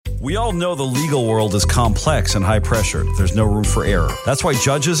We all know the legal world is complex and high pressured. There's no room for error. That's why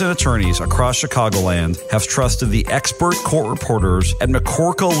judges and attorneys across Chicagoland have trusted the expert court reporters at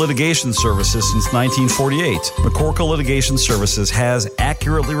McCorkle Litigation Services since 1948. McCorkle Litigation Services has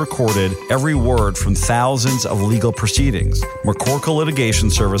accurately recorded every word from thousands of legal proceedings. McCorkle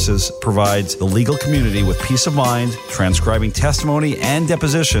Litigation Services provides the legal community with peace of mind, transcribing testimony and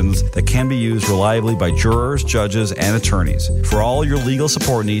depositions that can be used reliably by jurors, judges, and attorneys. For all your legal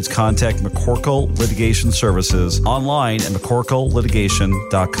support needs, contact McCorkle Litigation Services online at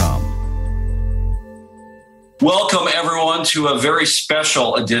mccorkle.litigation.com. Welcome, everyone, to a very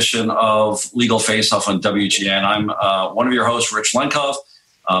special edition of Legal Face Off on WGN. I'm one of your hosts, Rich Lenkov.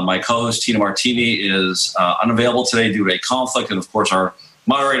 My co-host, Tina Martini, is unavailable today due to a conflict. And, of course, our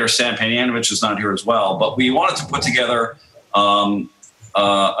moderator, Sam Pananovich, is not here as well. But we wanted to put together an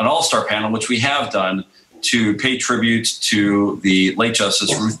all-star panel, which we have done, to pay tribute to the late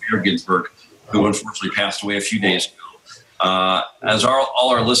Justice Ruth Bader Ginsburg, who unfortunately passed away a few days ago. As all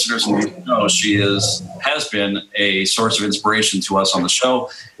our listeners know, she has been a source of inspiration to us on the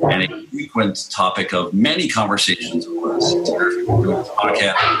show and a frequent topic of many conversations with us doing this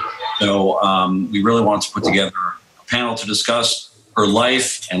podcast. So we really wanted to put together a panel to discuss her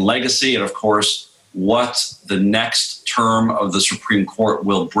life and legacy, and of course, what the next term of the Supreme Court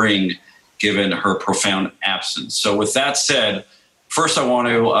will bring, given her profound absence. So with that said, first I want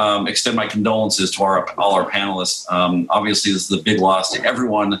to extend my condolences to all our panelists. Obviously, this is a big loss to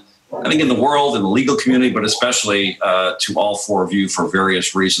everyone, I think, in the world, in the legal community, but especially to all four of you for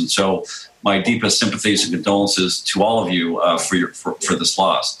various reasons. So my deepest sympathies and condolences to all of you for this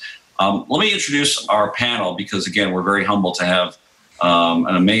loss. Let me introduce our panel because, again, we're very humbled to have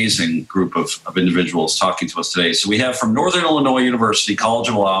an amazing group of individuals talking to us today. So we have from Northern Illinois University College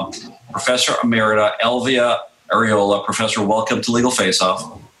of Law, Professor Emerita Elvia Arreola. Professor, welcome to Legal Face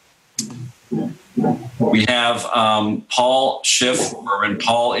Off. We have Paul Schiff Berman.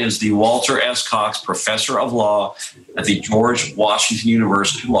 Paul is the Walter S. Cox Professor of Law at the George Washington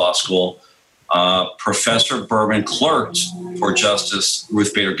University Law School. Professor Berman clerked for Justice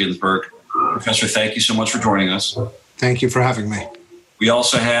Ruth Bader Ginsburg. Professor, thank you so much for joining us. Thank you for having me. We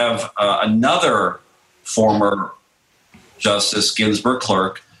also have another former Justice Ginsburg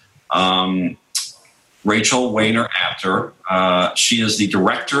clerk, Rachel Wayner Apter. She is the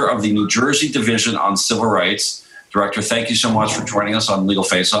director of the New Jersey Division on Civil Rights. Director, thank you so much for joining us on Legal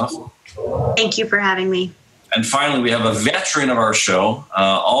Face Off. Thank you for having me. And finally, we have a veteran of our show,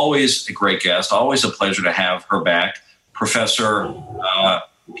 always a great guest, always a pleasure to have her back, Professor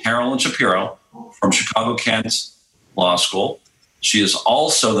Carolyn Shapiro from Chicago-Kent Law School. She is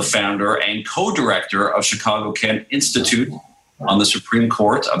also the founder and co-director of Chicago-Kent Institute on the Supreme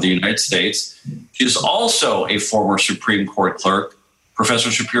Court of the United States. She is also a former Supreme Court clerk.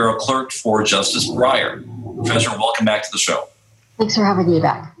 Professor Shapiro clerked for Justice Breyer. Professor, welcome back to the show. Thanks for having me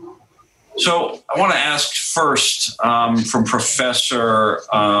back. So I want to ask first from Professor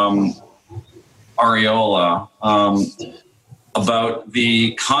Arreola about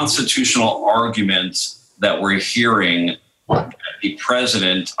the constitutional argument that we're hearing that the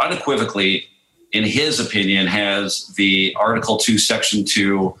president unequivocally, in his opinion, has the Article 2, Section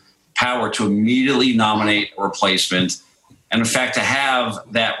 2 power to immediately nominate a replacement, and in fact to have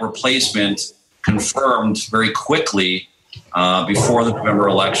that replacement confirmed very quickly before the November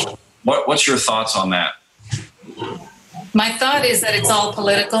election. What's your thoughts on that? My thought is that it's all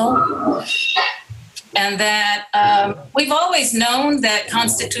political, and that we've always known that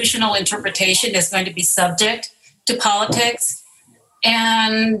constitutional interpretation is going to be subject to politics.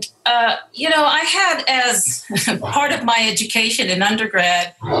 And, I had, as part of my education in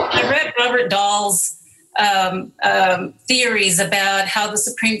undergrad, I read Robert Dahl's theories about how the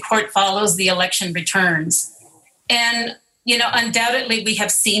Supreme Court follows the election returns. And, undoubtedly we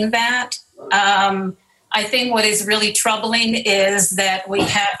have seen that. I think what is really troubling is that we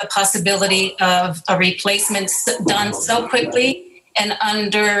have the possibility of a replacement done so quickly and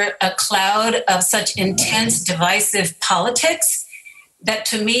under a cloud of such intense divisive politics that,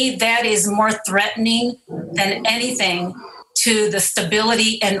 to me, that is more threatening than anything to the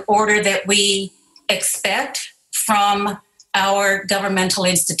stability and order that we expect from our governmental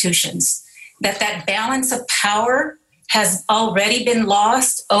institutions. That balance of power has already been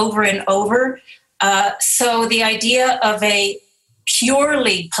lost over and over. So the idea of a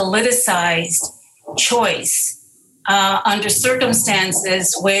purely politicized choice under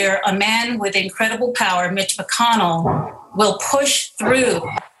circumstances where a man with incredible power, Mitch McConnell, will push through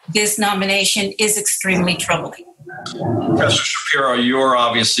this nomination is extremely troubling. Professor Shapiro, you're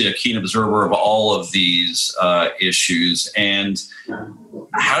obviously a keen observer of all of these issues. And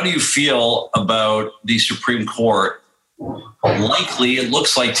how do you feel about the Supreme Court likely, it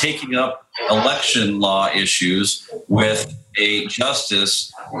looks like, taking up election law issues with a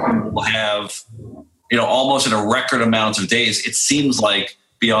justice who will have, almost in a record amount of days, it seems like,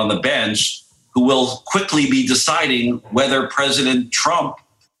 be on the bench, who will quickly be deciding whether President Trump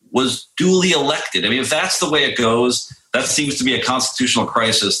was duly elected? I mean, if that's the way it goes, that seems to be a constitutional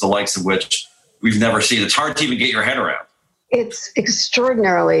crisis, the likes of which we've never seen. It's hard to even get your head around. It's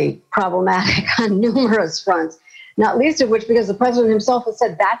extraordinarily problematic on numerous fronts, not least of which because the president himself has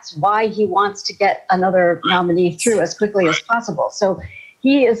said that's why he wants to get another nominee through as quickly as possible. So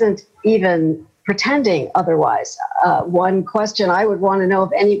he isn't even pretending otherwise. One question I would want to know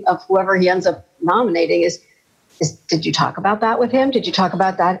of whoever he ends up nominating is, did you talk about that with him? Did you talk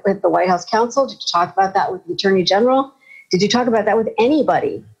about that with the White House counsel? Did you talk about that with the Attorney General? Did you talk about that with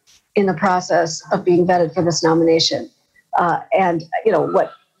anybody in the process of being vetted for this nomination? And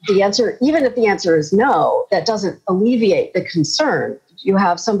what the answer, even if the answer is no, that doesn't alleviate the concern. You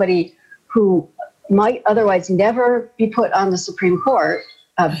have somebody who might otherwise never be put on the Supreme Court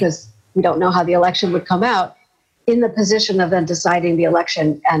because we don't know how the election would come out, in the position of then deciding the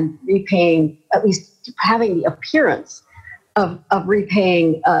election and repaying, at least having the appearance of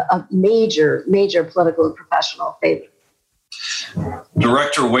repaying a major political and professional favor.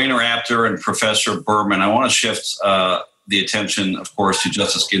 Director Wainer-Apter and Professor Berman, I want to shift the attention, of course, to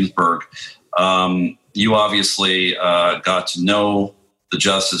Justice Ginsburg. You obviously got to know the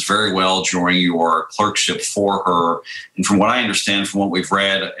justice very well during your clerkship for her. And from what I understand, from what we've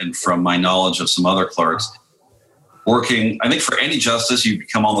read, and from my knowledge of some other clerks, working, I think for any justice, you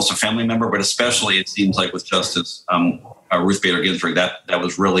become almost a family member, but especially it seems like with Justice Ruth Bader Ginsburg, that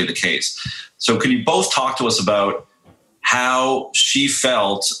was really the case. So can you both talk to us about how she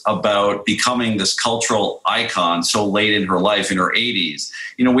felt about becoming this cultural icon so late in her life, in her 80s?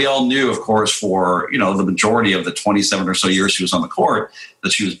 We all knew, of course, for, the majority of the 27 or so years she was on the court,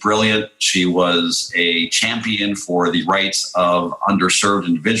 that she was brilliant. She was a champion for the rights of underserved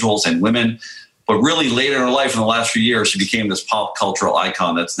individuals and women. But really later in her life, in the last few years, she became this pop cultural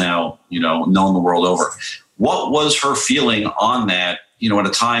icon that's now, known the world over. What was her feeling on that, at a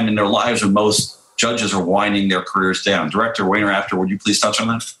time in their lives when most judges are winding their careers down? Director Wainer-Apter, would you please touch on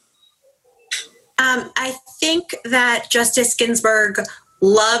that? I think that Justice Ginsburg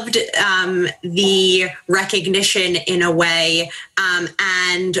loved the recognition in a way,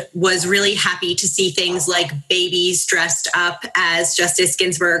 and was really happy to see things like babies dressed up as Justice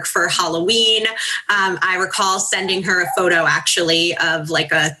Ginsburg for Halloween. I recall sending her a photo, actually, of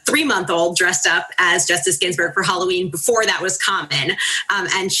like a 3-month-old dressed up as Justice Ginsburg for Halloween before that was common,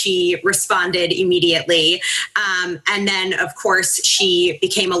 and she responded immediately. And then, of course, she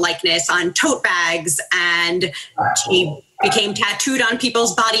became a likeness on tote bags, and she became tattooed on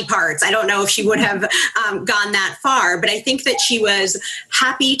people's body parts. I don't know if she would have gone that far, but I think that she was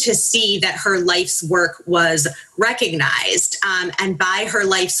happy to see that her life's work was recognized. And by her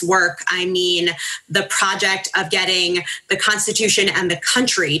life's work, I mean the project of getting the Constitution and the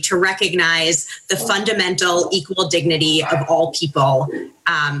country to recognize the fundamental equal dignity of all people,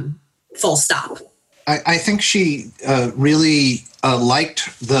 full stop. I think she really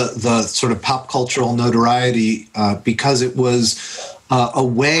liked the sort of pop cultural notoriety because it was a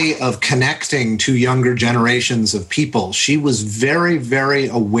way of connecting to younger generations of people. She was very, very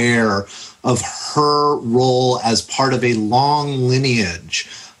aware of her role as part of a long lineage.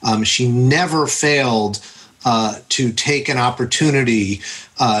 She never failed to take an opportunity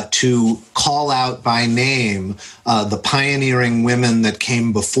to call out by name the pioneering women that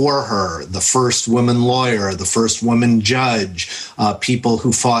came before her, the first woman lawyer, the first woman judge, people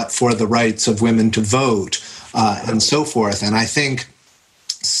who fought for the rights of women to vote, and so forth. And I think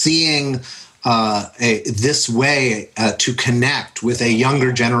seeing this way to connect with a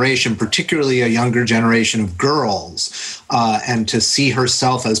younger generation, particularly a younger generation of girls, and to see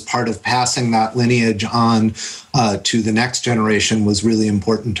herself as part of passing that lineage on to the next generation was really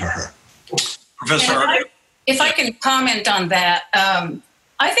important to her. Professor, if I can comment on that,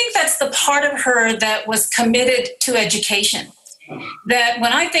 I think that's the part of her that was committed to education. That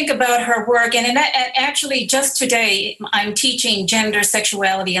when I think about her work, and actually just today, I'm teaching gender,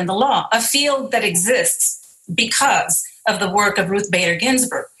 sexuality, and the law, a field that exists because of the work of Ruth Bader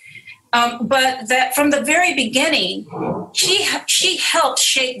Ginsburg. But that from the very beginning, she helped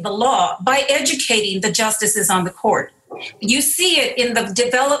shape the law by educating the justices on the court. You see it in the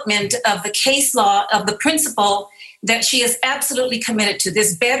development of the case law, of the principle that she is absolutely committed to,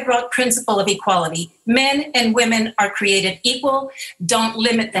 this bedrock principle of equality. Men and women are created equal, don't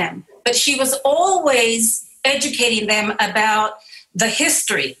limit them. But she was always educating them about the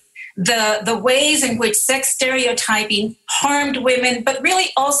history, the ways in which sex stereotyping harmed women, but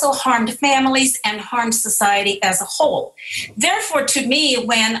really also harmed families and harmed society as a whole. Therefore, to me,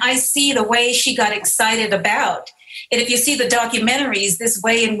 when I see the way she got excited about, and if you see the documentaries, this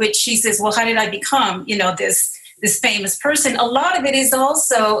way in which she says, well, how did I become, this famous person? A lot of it is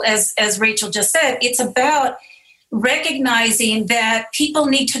also, as Rachel just said, it's about recognizing that people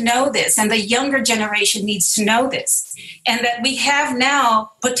need to know this and the younger generation needs to know this, and that we have now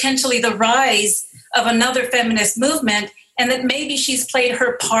potentially the rise of another feminist movement, and that maybe she's played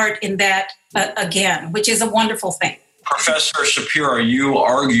her part in that again, which is a wonderful thing. Professor Shapiro, you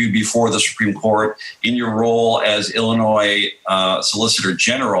argued before the Supreme Court in your role as Illinois Solicitor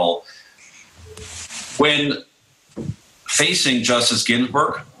General. When facing Justice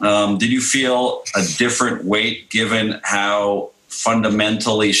Ginsburg, did you feel a different weight given how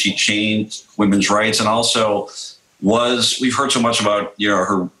fundamentally she changed women's rights? And also, we've heard so much about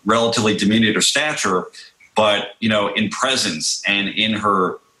her relatively diminutive stature, but in presence and in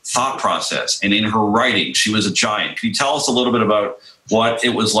her thought process and in her writing, she was a giant. Can you tell us a little bit about what it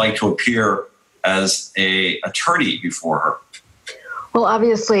was like to appear as an attorney before her? Well,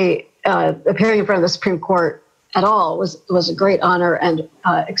 obviously, appearing in front of the Supreme Court at all was a great honor and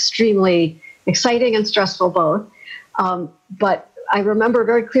extremely exciting and stressful both. But I remember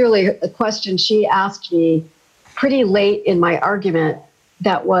very clearly a question she asked me pretty late in my argument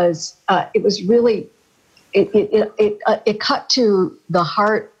that was, it was really, it cut to the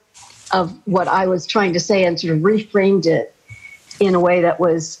heart of what I was trying to say and sort of reframed it in a way that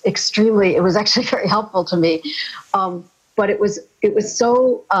was it was actually very helpful to me. But it was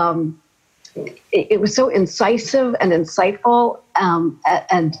so incisive and insightful.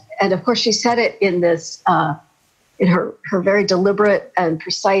 And of course she said it in this, in her very deliberate and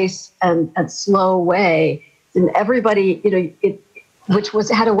precise and slow way. And everybody,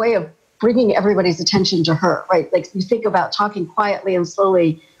 had a way of bringing everybody's attention to her, right? Like you think about talking quietly and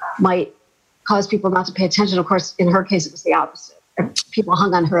slowly might cause people not to pay attention. Of course, in her case, it was the opposite. People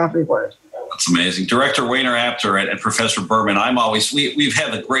hung on her every word. That's amazing. Director Wayner Apter and Professor Berman, we've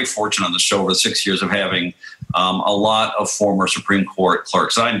had the great fortune on the show over the 6 years of having a lot of former Supreme Court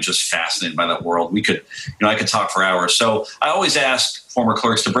clerks. I'm just fascinated by that world. I could talk for hours. So I always ask former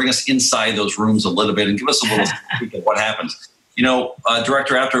clerks to bring us inside those rooms a little bit and give us a little peek at what happens.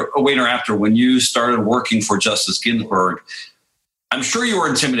 Director Wayner Apter, when you started working for Justice Ginsburg, I'm sure you were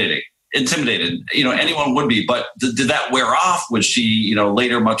intimidated. Anyone would be, but did that wear off? Was she,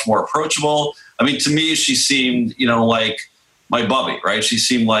 later much more approachable? I mean, to me, she seemed, like my Bubby, right? She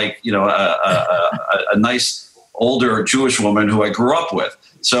seemed like, a nice older Jewish woman who I grew up with.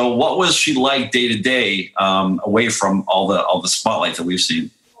 So what was she like day to day, away from all the spotlight that we've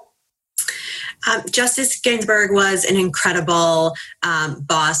seen? Justice Ginsburg was an incredible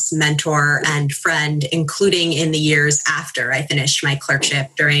boss, mentor, and friend, including in the years after I finished my clerkship,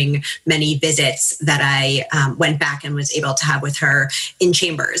 during many visits that I went back and was able to have with her in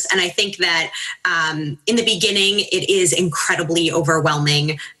chambers. And I think that in the beginning, it is incredibly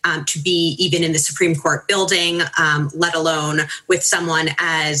overwhelming to be even in the Supreme Court building, let alone with someone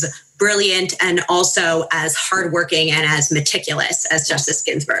as brilliant and also as hardworking and as meticulous as Justice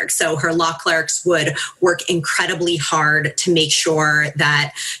Ginsburg. So her law clerks would work incredibly hard to make sure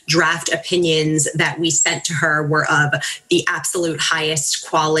that draft opinions that we sent to her were of the absolute highest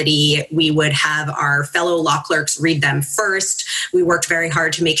quality. We would have our fellow law clerks read them first. We worked very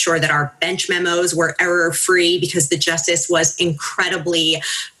hard to make sure that our bench memos were error-free, because the justice was incredibly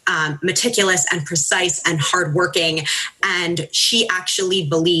meticulous and precise and hardworking. And she actually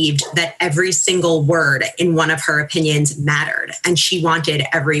believed that every single word in one of her opinions mattered, and she wanted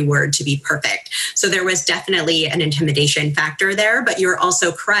every word to be perfect. So there was definitely an intimidation factor there, but you're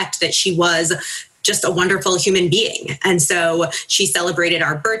also correct that she was just a wonderful human being. And so she celebrated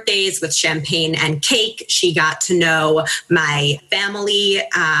our birthdays with champagne and cake. She got to know my family.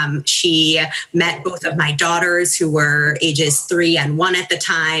 She met both of my daughters, who were ages 3 and 1 at the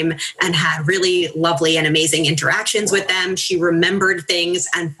time, and had really lovely and amazing interactions with them. She remembered things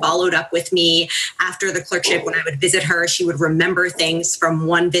and followed up with me after the clerkship. When I would visit her, she would remember things from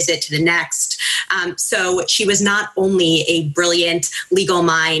one visit to the next. So she was not only a brilliant legal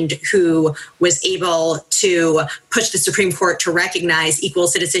mind who was able to push the Supreme Court to recognize equal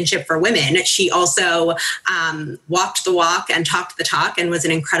citizenship for women, she also walked the walk and talked the talk, and was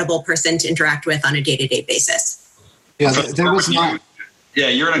an incredible person to interact with on a day-to-day basis. Yeah, there was not. Yeah,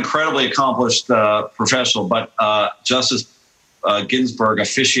 you're an incredibly accomplished professional, but Justice Ginsburg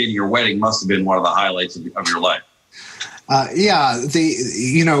officiating your wedding must have been one of the highlights of your life.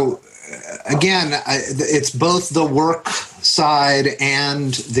 Again, it's both the work side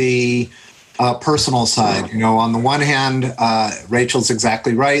and the personal side. On the one hand, Rachel's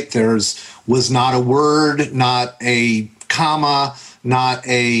exactly right. Was not a word, not a comma, not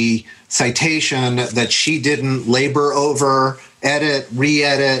a citation that she didn't labor over, edit,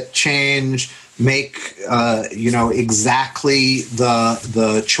 re-edit, change, make exactly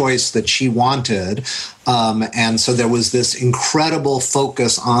the choice that she wanted. And so there was this incredible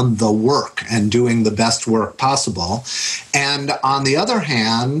focus on the work and doing the best work possible. And on the other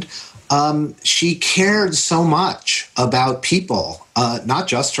hand, she cared so much about people, not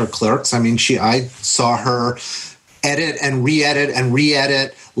just her clerks. I mean, I saw her edit and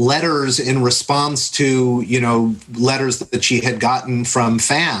re-edit letters in response to, letters that she had gotten from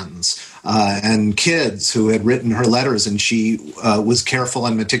fans and kids who had written her letters, and she was careful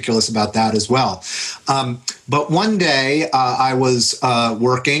and meticulous about that as well. But one day I was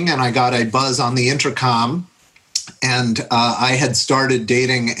working and I got a buzz on the intercom, and I had started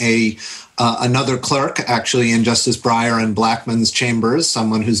dating another clerk, actually, in Justice Breyer and Blackmun's chambers,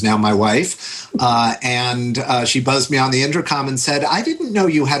 someone who's now my wife. And she buzzed me on the intercom and said, "I didn't know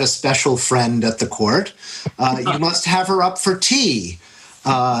you had a special friend at the court. You must have her up for tea."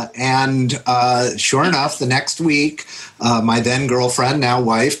 And sure enough, the next week, my then girlfriend, now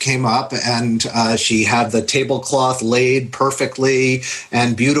wife, came up, and she had the tablecloth laid perfectly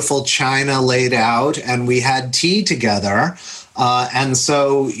and beautiful china laid out, and we had tea together. And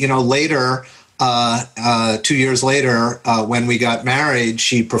so, later, 2 years later, when we got married,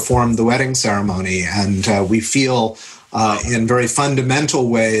 she performed the wedding ceremony, and we feel in very fundamental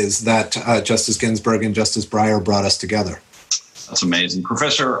ways that Justice Ginsburg and Justice Breyer brought us together. That's amazing.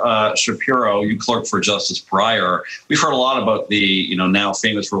 Professor Shapiro, you clerk for Justice Breyer. We've heard a lot about the, now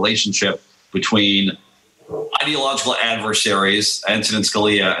famous relationship between ideological adversaries, Antonin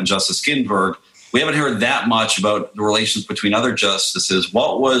Scalia and Justice Ginsburg. We haven't heard that much about the relations between other justices.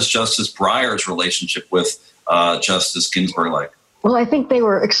 What was Justice Breyer's relationship with Justice Ginsburg like? Well, I think they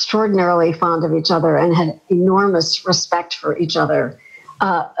were extraordinarily fond of each other and had enormous respect for each other.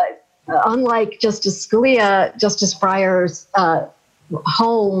 Unlike Justice Scalia, Justice Breyer's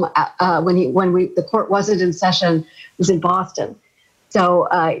home when the court wasn't in session was in Boston. So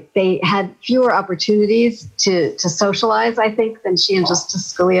they had fewer opportunities to socialize, I think, than she and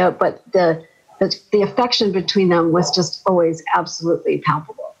Justice Scalia. But the affection between them was just always absolutely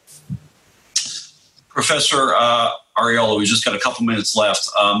palpable. Professor Arriola, we just got a couple minutes left.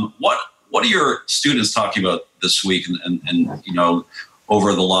 What are your students talking about this week and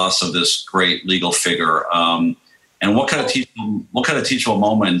over the loss of this great legal figure? And what kind of teachable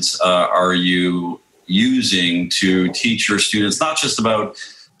moments are you using to teach your students, not just about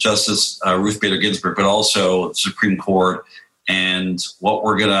Justice Ruth Bader Ginsburg, but also the Supreme Court and what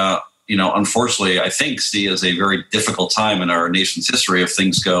we're going to, unfortunately, I think, see as a very difficult time in our nation's history if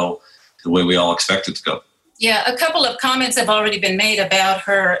things go the way we all expect it to go? Yeah, a couple of comments have already been made about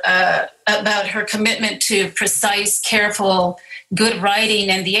her commitment to precise, careful, good writing,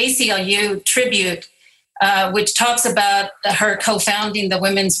 and the ACLU tribute, which talks about her co-founding the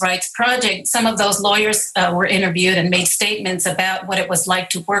Women's Rights Project. Some of those lawyers were interviewed and made statements about what it was like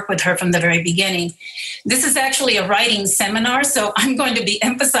to work with her from the very beginning. This is actually a writing seminar, so I'm going to be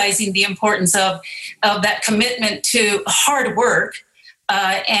emphasizing the importance of that commitment to hard work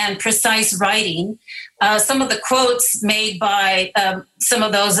and precise writing. Some of the quotes made by some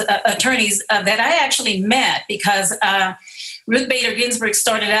of those attorneys that I actually met, because Ruth Bader Ginsburg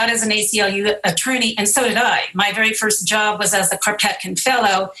started out as an ACLU attorney, and so did I. My very first job was as the Karpatkin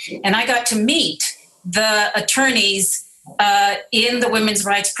Fellow, and I got to meet the attorneys in the Women's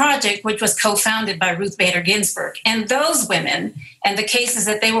Rights Project, which was co-founded by Ruth Bader Ginsburg. And those women and the cases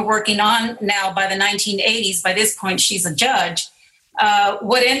that they were working on now by the 1980s, by this point she's a judge,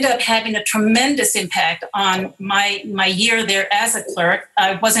 would end up having a tremendous impact on my year there as a clerk.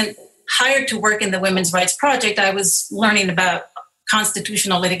 I wasn't hired to work in the Women's Rights Project. I was learning about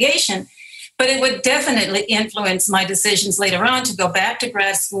constitutional litigation, but it would definitely influence my decisions later on to go back to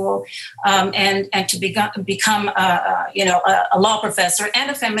grad school and to become a law professor and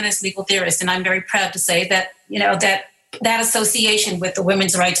a feminist legal theorist. And I'm very proud to say that, that association with the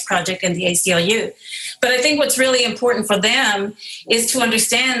Women's Rights Project and the ACLU. But I think what's really important for them is to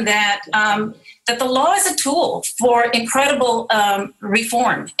understand that that the law is a tool for incredible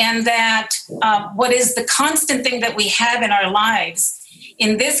reform, and that what is the constant thing that we have in our lives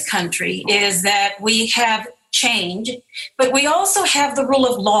in this country is that we have change, but we also have the rule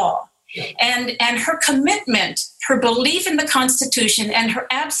of law. And her commitment, her belief in the Constitution, and her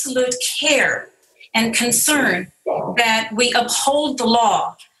absolute care and concern that we uphold the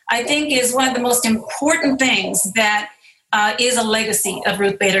law, I think is one of the most important things that is a legacy of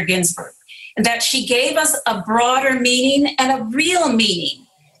Ruth Bader Ginsburg, and that she gave us a broader meaning and a real meaning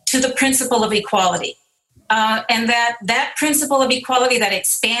to the principle of equality. And that principle of equality, that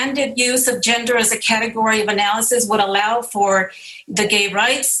expanded use of gender as a category of analysis, would allow for the gay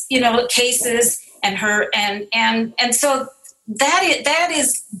rights, cases, and so that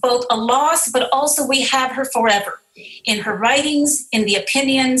is both a loss, but also we have her forever in her writings, in the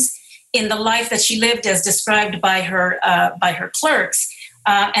opinions, in the life that she lived as described by her clerks.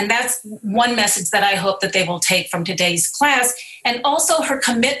 And that's one message that I hope that they will take from today's class, and also her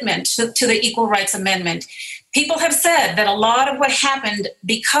commitment to the Equal Rights Amendment. People have said that a lot of what happened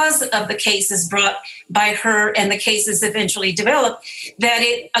because of the cases brought by her and the cases eventually developed, that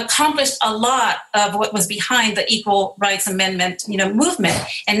it accomplished a lot of what was behind the Equal Rights Amendment, movement.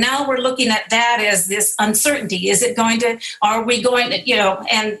 And now we're looking at that as this uncertainty. Is it going to, are we going to,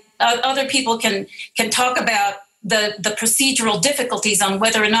 and other people can talk about the procedural difficulties on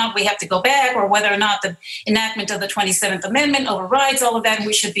whether or not we have to go back, or whether or not the enactment of the 27th Amendment overrides all of that and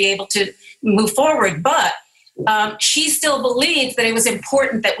we should be able to move forward. But she still believed that it was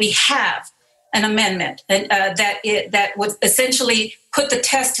important that we have an amendment that would essentially put the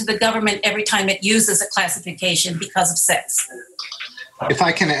test to the government every time it uses a classification because of sex. If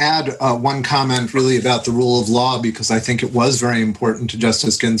I can add one comment really about the rule of law, because I think it was very important to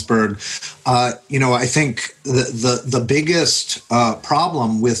Justice Ginsburg. I think the biggest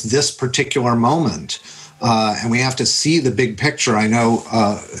problem with this particular moment, and we have to see the big picture. I know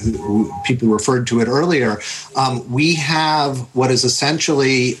people referred to it earlier. We have what is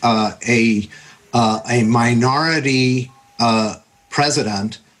essentially a minority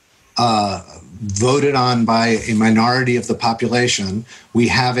president voted on by a minority of the population. We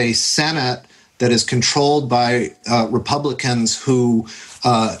have a Senate that is controlled by Republicans who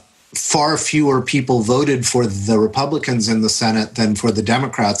far fewer people voted for the Republicans in the Senate than for the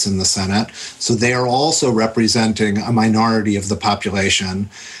Democrats in the Senate. So they are also representing a minority of the population.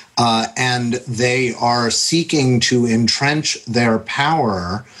 And they are seeking to entrench their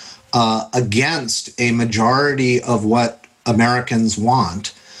power against a majority of what Americans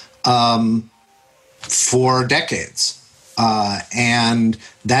want for decades. And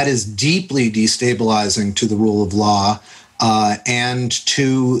that is deeply destabilizing to the rule of law and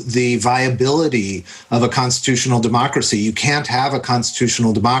to the viability of a constitutional democracy. You can't have a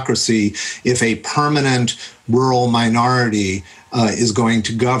constitutional democracy if a permanent rural minority is going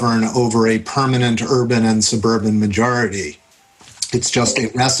to govern over a permanent urban and suburban majority. It's just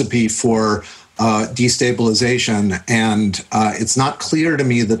a recipe for destabilization, and it's not clear to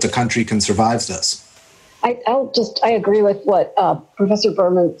me that the country can survive this. I agree with what Professor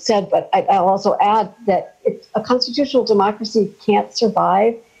Berman said, but I'll also add that a constitutional democracy can't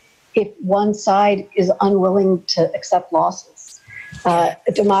survive if one side is unwilling to accept losses. A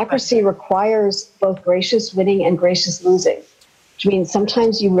democracy requires both gracious winning and gracious losing, which means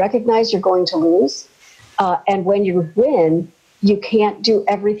sometimes you recognize you're going to lose, and when you win, you can't do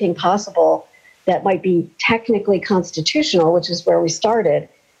everything possible that might be technically constitutional, which is where we started,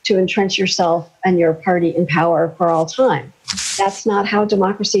 to entrench yourself and your party in power for all time. That's not how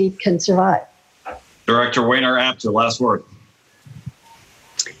democracy can survive. Director Wehner-Apter, last word.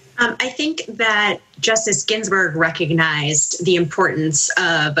 I think that Justice Ginsburg recognized the importance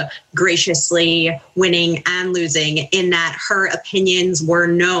of graciously winning and losing, in that her opinions were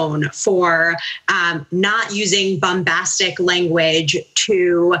known for not using bombastic language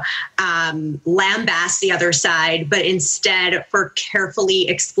to lambast the other side, but instead for carefully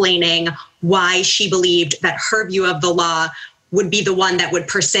explaining why she believed that her view of the law would be the one that would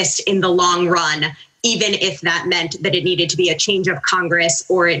persist in the long run, even if that meant that it needed to be a change of Congress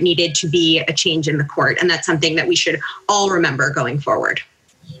or it needed to be a change in the court. And that's something that we should all remember going forward.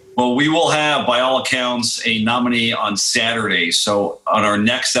 Well, we will have, by all accounts, a nominee on Saturday. So on our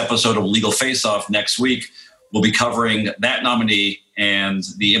next episode of Legal Face Off next week, we'll be covering that nominee and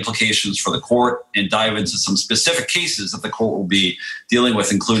the implications for the court, and dive into some specific cases that the court will be dealing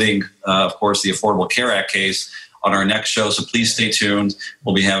with, including, of course, the Affordable Care Act case on our next show. So please stay tuned.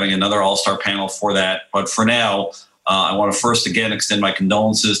 We'll be having another all-star panel for that. But for now, I want to first again extend my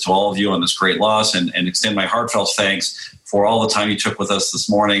condolences to all of you on this great loss, and extend my heartfelt thanks for all the time you took with us this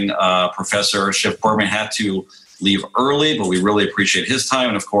morning. Professor Schiff Berman had to leave early, but we really appreciate his time.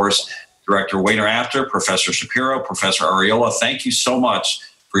 And of course, Director Wehner-Apter, Professor Shapiro, Professor Arriola, thank you so much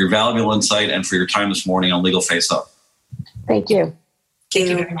for your valuable insight and for your time this morning on Legal Face Up. Thank you. Thank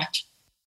you very much.